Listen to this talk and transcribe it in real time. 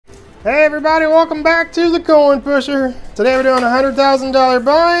Hey everybody, welcome back to the Coin Pusher. Today we're doing a $100,000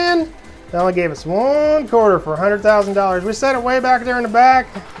 buy-in. They only gave us 1/4 for $100,000. We set it way back there in the back.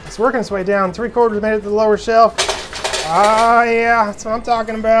 It's working its way down. 3/4 made it to the lower shelf. Oh yeah, that's what I'm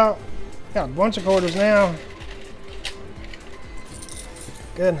talking about. Got a bunch of quarters now.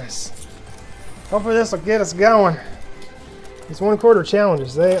 Goodness. Hopefully this will get us going. These 1/4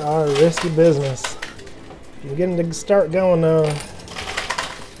 challenges, they are risky business. You get them to start going though.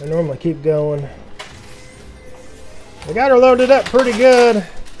 I normally keep going. We got her loaded up pretty good.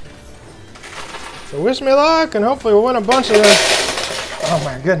 So wish me luck and hopefully we'll win a bunch of this. Oh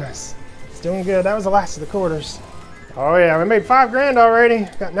my goodness. It's doing good. That was the last of the quarters. Oh yeah, we made 5 grand already.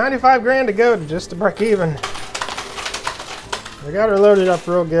 Got 95 grand to go just to break even. We got her loaded up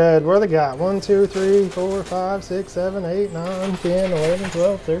real good. What do they got? 1, 2, 3, 4, 5, 6, 7, 8, 9, 10, 11,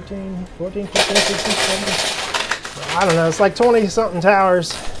 12, 13, 14, 15, 16, 17. I don't know, it's like 20 something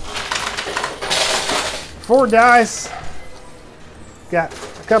towers. 4 dice. Got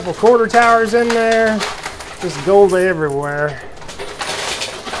a couple quarter towers in there. Just gold everywhere.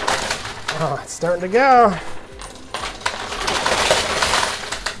 Oh, it's starting to go.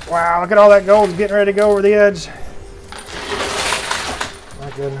 Wow, look at all that gold getting ready to go over the edge. My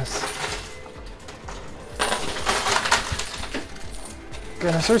goodness.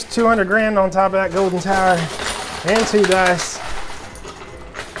 Goodness, there's 200 grand on top of that golden tower. And 2 dice.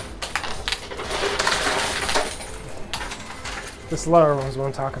 This lower one is what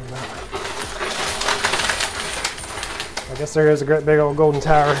I'm talking about. I guess there is a great big old golden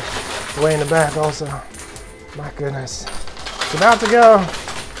tower way in the back also. My goodness. It's about to go.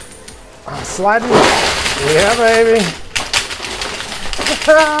 Oh, sliding. Yeah, baby.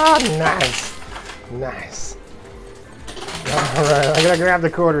 Nice. Nice. All right, I gotta grab the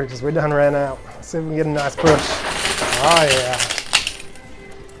quarter because we done ran out. Let's see if we can get a nice push. Oh yeah.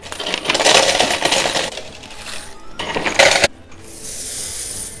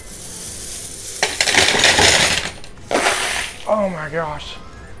 Oh my gosh.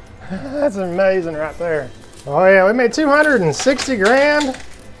 That's amazing right there. Oh yeah, we made 260 grand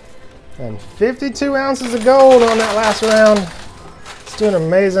and 52 ounces of gold on that last round. It's doing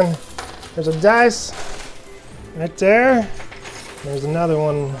amazing. There's a dice right there. There's another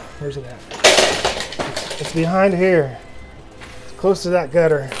one. Where's it at? It's behind here. It's close to that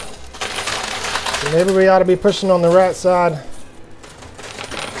gutter. So maybe we ought to be pushing on the right side.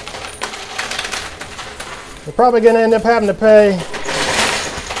 We're probably going to end up having to pay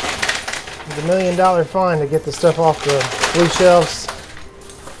the $1 million fine to get the stuff off the blue shelves.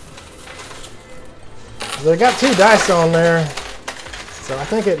 They got 2 dice on there, so I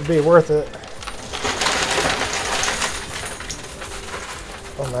think it'd be worth it.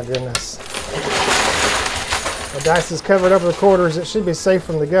 Oh my goodness. The dice is covered up with quarters. It should be safe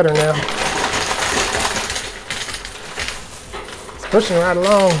from the gutter now. It's pushing right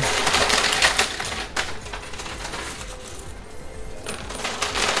along.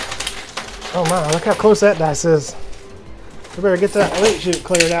 Oh my, look how close that dice is. We better get that late chute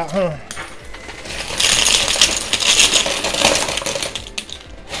cleared out, huh?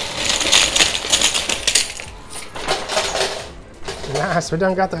 Nice, we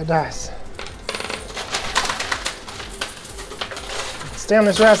done got that dice. Stay on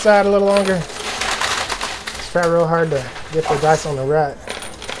this right side a little longer. Let's try real hard to get the dice on the right.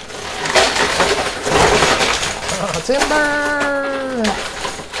 Oh, timber!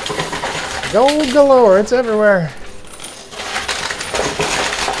 Gold galore, it's everywhere.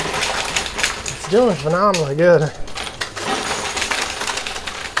 It's doing phenomenally good.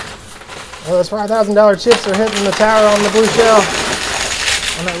 Oh, those $5,000 chips are hitting the tower on the blue shelf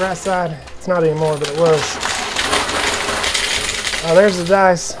on that right side. It's not anymore, but it was. Oh, there's the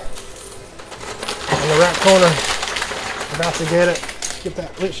dice in the right corner. About to get it. Get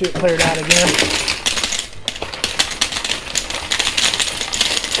that lit chute cleared out again.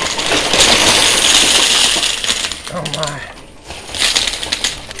 Oh my.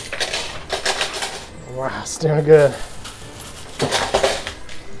 Wow, it's doing good.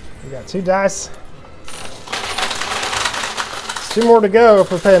 We got 2 dice. It's 2 more to go if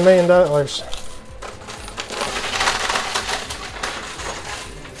we pay $1 million.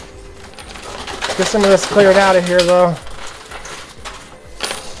 Get some of this cleared out of here though.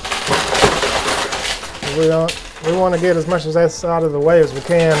 We want to get as much of this out of the way as we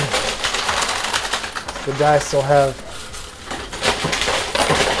can. The dice will have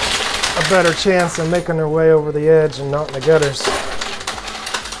a better chance of making their way over the edge and not in the gutters.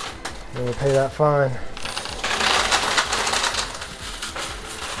 And we'll pay that fine.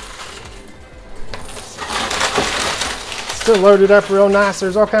 Still loaded up real nice.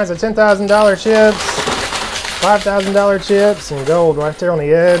 There's all kinds of $10,000 chips, $5,000 chips, and gold right there on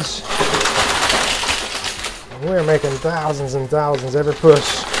the edge. And we're making thousands and thousands every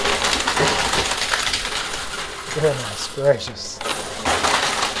push. Goodness gracious.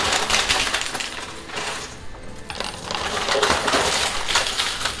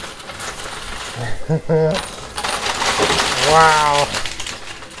 Wow.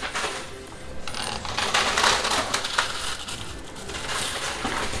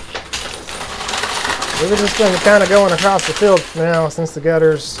 We've just been kind of going across the field now since the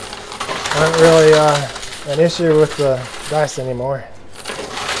gutters aren't really an issue with the dice anymore.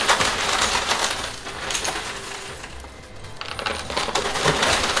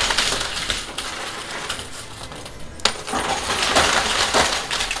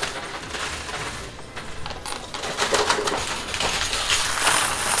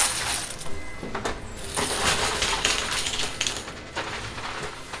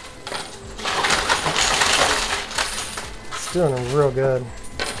 Doing them real good.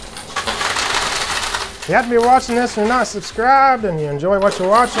 You have to be watching this and you're not subscribed and you enjoy what you're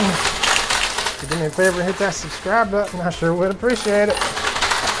watching. If you do me a favor and hit that subscribe button, I sure would appreciate it.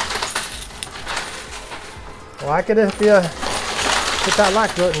 Like it if you hit that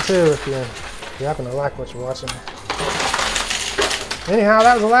like button too if you happen to like what you're watching. Anyhow,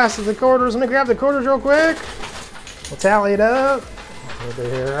 that was the last of the quarters. Let me grab the quarters real quick. We'll tally it up. We'll be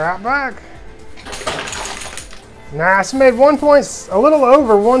here right back. Nice, made a little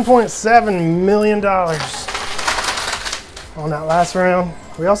over $1.7 million on that last round.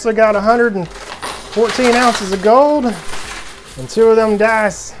 We also got 114 ounces of gold and 2 of them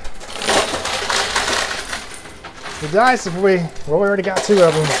dice. The dice, we already got 2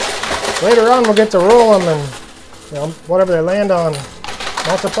 of them. Later on, we'll get to roll them and whatever they land on,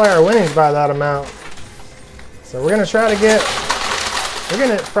 multiply our winnings by that amount. So we're gonna try to get. We're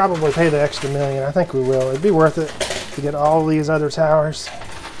going to probably pay the extra $1 million. I think we will. It'd be worth it to get all these other towers.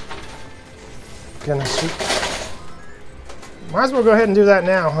 Goodness. Might as well go ahead and do that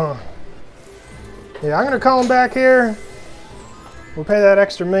now, huh? Yeah, I'm going to call them back here. We'll pay that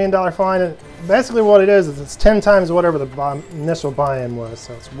extra $1 million fine. And basically what it is it's 10 times whatever the initial buy-in was.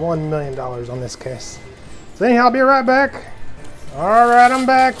 So it's $1 million on this case. So anyhow, I'll be right back. All right, I'm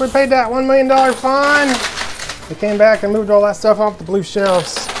back. We paid that $1 million fine. We came back and moved all that stuff off the blue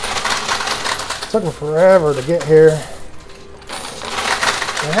shelves. Took them forever to get here.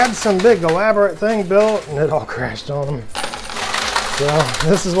 They had some big elaborate thing built and it all crashed on them. So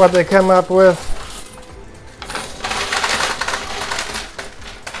this is what they come up with.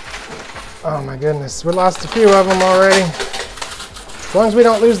 Oh my goodness, we lost a few of them already. As long as we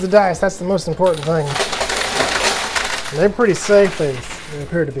don't lose the dice, that's the most important thing. And they're pretty safe. They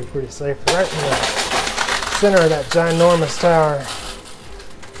appear to be pretty safe. Right in the center of that ginormous tower.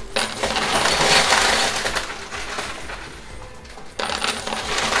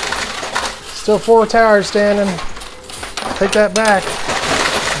 Still 4 towers standing. Take that back.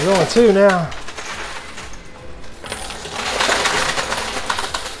 There's only 2 now.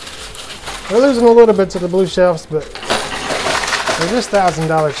 We're losing a little bit to the blue shelves, but they're just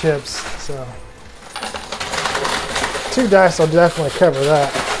 $1,000 chips, so 2 dice will definitely cover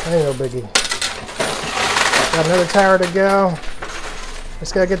that. Ain't no biggie. Got another tower to go.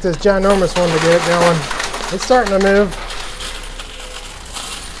 Just gotta get this ginormous one to get it going. It's starting to move.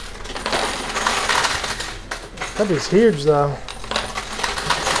 That is huge though.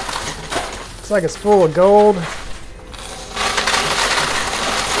 Looks like it's full of gold.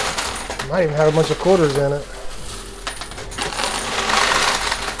 Might even have a bunch of quarters in it.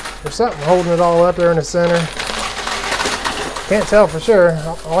 There's something holding it all up there in the center. Can't tell for sure.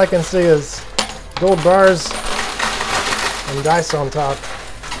 All I can see is gold bars and dice on top.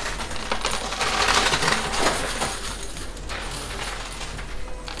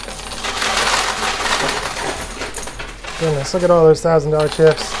 Goodness, look at all those $1,000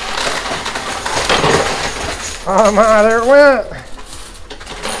 chips. Oh my, there it went.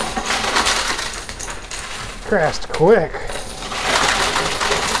 Crashed quick.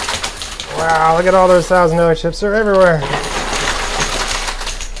 Wow, look at all those $1,000 chips. They're everywhere.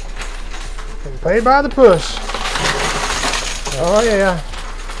 And paid by the push. Oh yeah.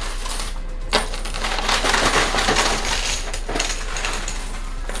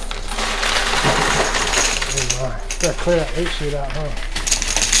 Oh my. Gotta clear that 8 sheet out, huh?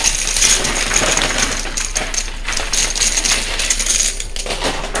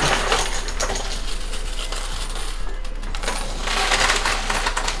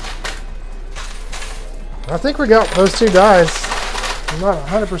 I think we got those 2 dice. I'm not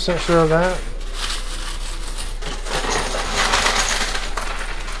 100% sure of that.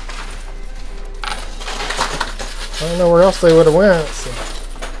 I don't know where else they would have went. So.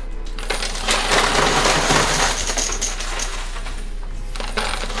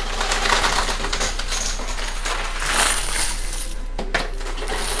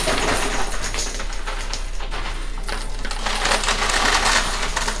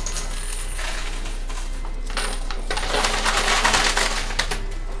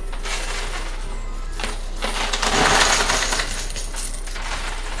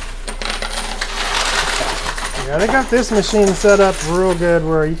 Yeah, they got this machine set up real good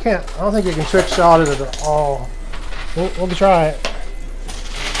where you can't, I don't think you can trick shot it at all. We'll try it.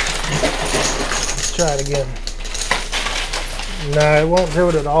 Let's try it again. No, it won't do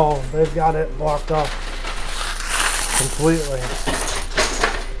it at all. They've got it blocked off completely.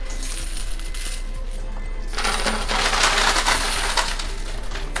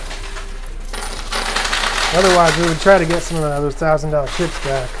 Otherwise, we would try to get some of those $1,000 chips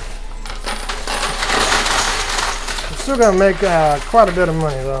back. We're still going to make quite a bit of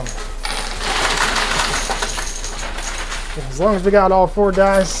money, though. As long as we got all 4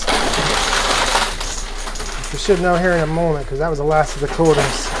 dice, we should know here in a moment, because that was the last of the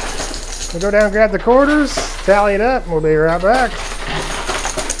quarters. We'll go down and grab the quarters, tally it up, and we'll be right back.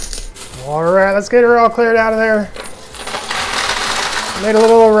 All right, let's get her all cleared out of there. Made a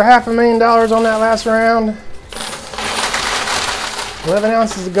little over $500,000 on that last round. 11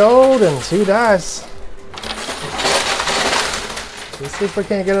 ounces of gold and 2 dice. Let's see if we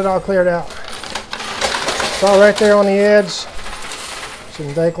can't get it all cleared out. It's all right there on the edge.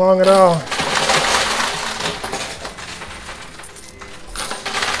 Shouldn't take long at all.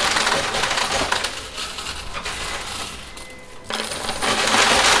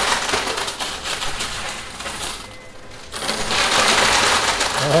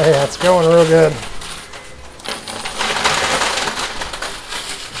 Oh yeah, it's going real good.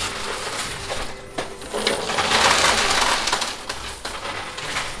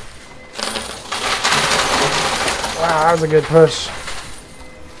 Wow, that was a good push.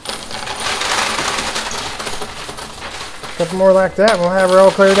 A couple more like that and we'll have her all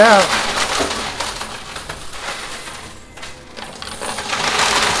cleared out.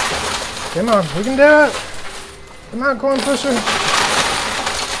 Come on, we can do it. Come on, corn pusher.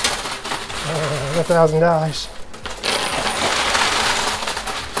 $1,000.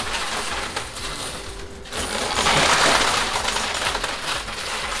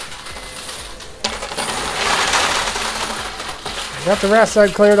 Got the right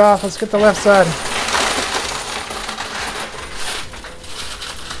side cleared off. Let's get the left side.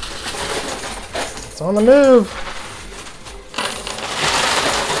 It's on the move.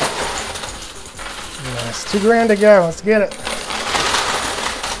 Nice. $2 grand to go. Let's get it.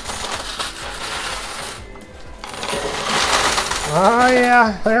 Oh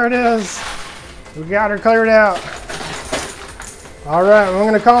yeah, there it is. We got her cleared out. All right, we're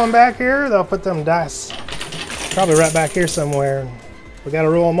gonna call them back here. They'll put them dice probably right back here somewhere. We gotta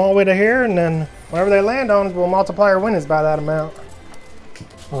roll them all the way to here, and then whatever they land on, we'll multiply our winnings by that amount.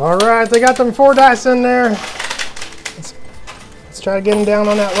 All right, they got them 4 dice in there. Let's try to get them down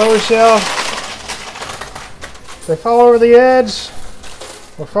on that lower shelf. If they fall over the edge,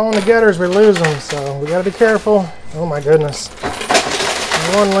 we're falling the gutters, we lose them, so we gotta be careful. Oh my goodness.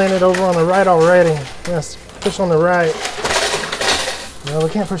 One landed over on the right already. Yes, push on the right. No, we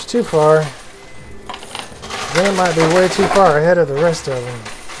can't push too far. Then it might be way too far ahead of the rest of them.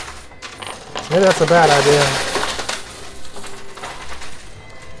 Maybe that's a bad idea.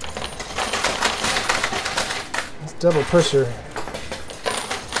 Let's double push her.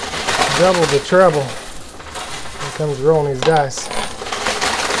 Double the treble. Here comes rolling these dice.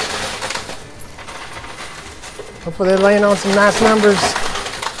 Hopefully they're laying on some nice numbers.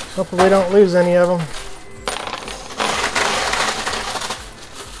 Hopefully we don't lose any of them.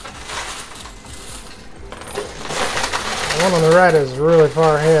 The one on the right is really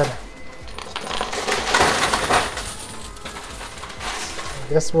far ahead. I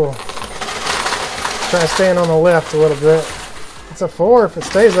guess we'll try staying on the left a little bit. It's a 4 if it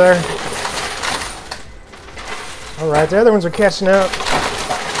stays there. All right, the other ones are catching up.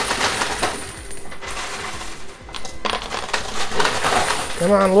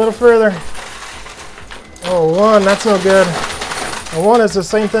 Come on, a little further. Oh, 1, that's no good. A 1 is the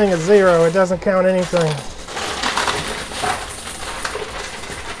same thing as 0. It doesn't count anything.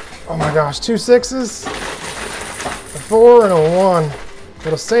 Oh my gosh, 2 6s, a 4 and a 1.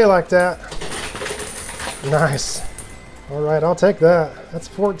 It'll stay like that. Nice. All right, I'll take that. That's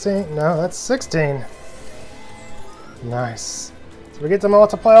 14. No, that's 16. Nice. So we get to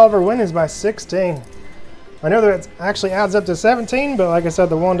multiply all of our winnings by 16. I know that it actually adds up to 17, but like I said,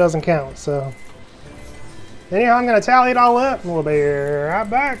 the 1 doesn't count, so. Anyhow, I'm gonna tally it all up and we'll be right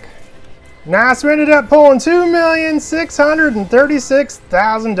back. Nice, we ended up pulling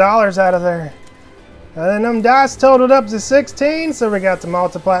 $2,636,000 out of there. And then them dice totaled up to 16, so we got to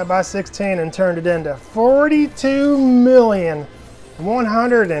multiply it by 16 and turned it into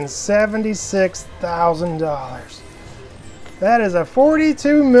 $42,176,000. That is a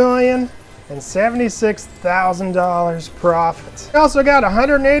 $42,076,000 profit. We also got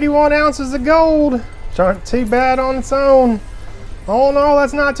 181 ounces of gold, which aren't too bad on its own. All in all,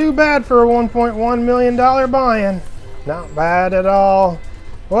 that's not too bad for a $1.1 million buy-in. Not bad at all.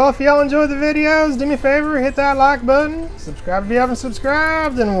 Well, if y'all enjoyed the videos, do me a favor, hit that like button, subscribe if you haven't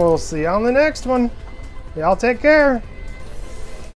subscribed, and we'll see you on the next one. Y'all take care.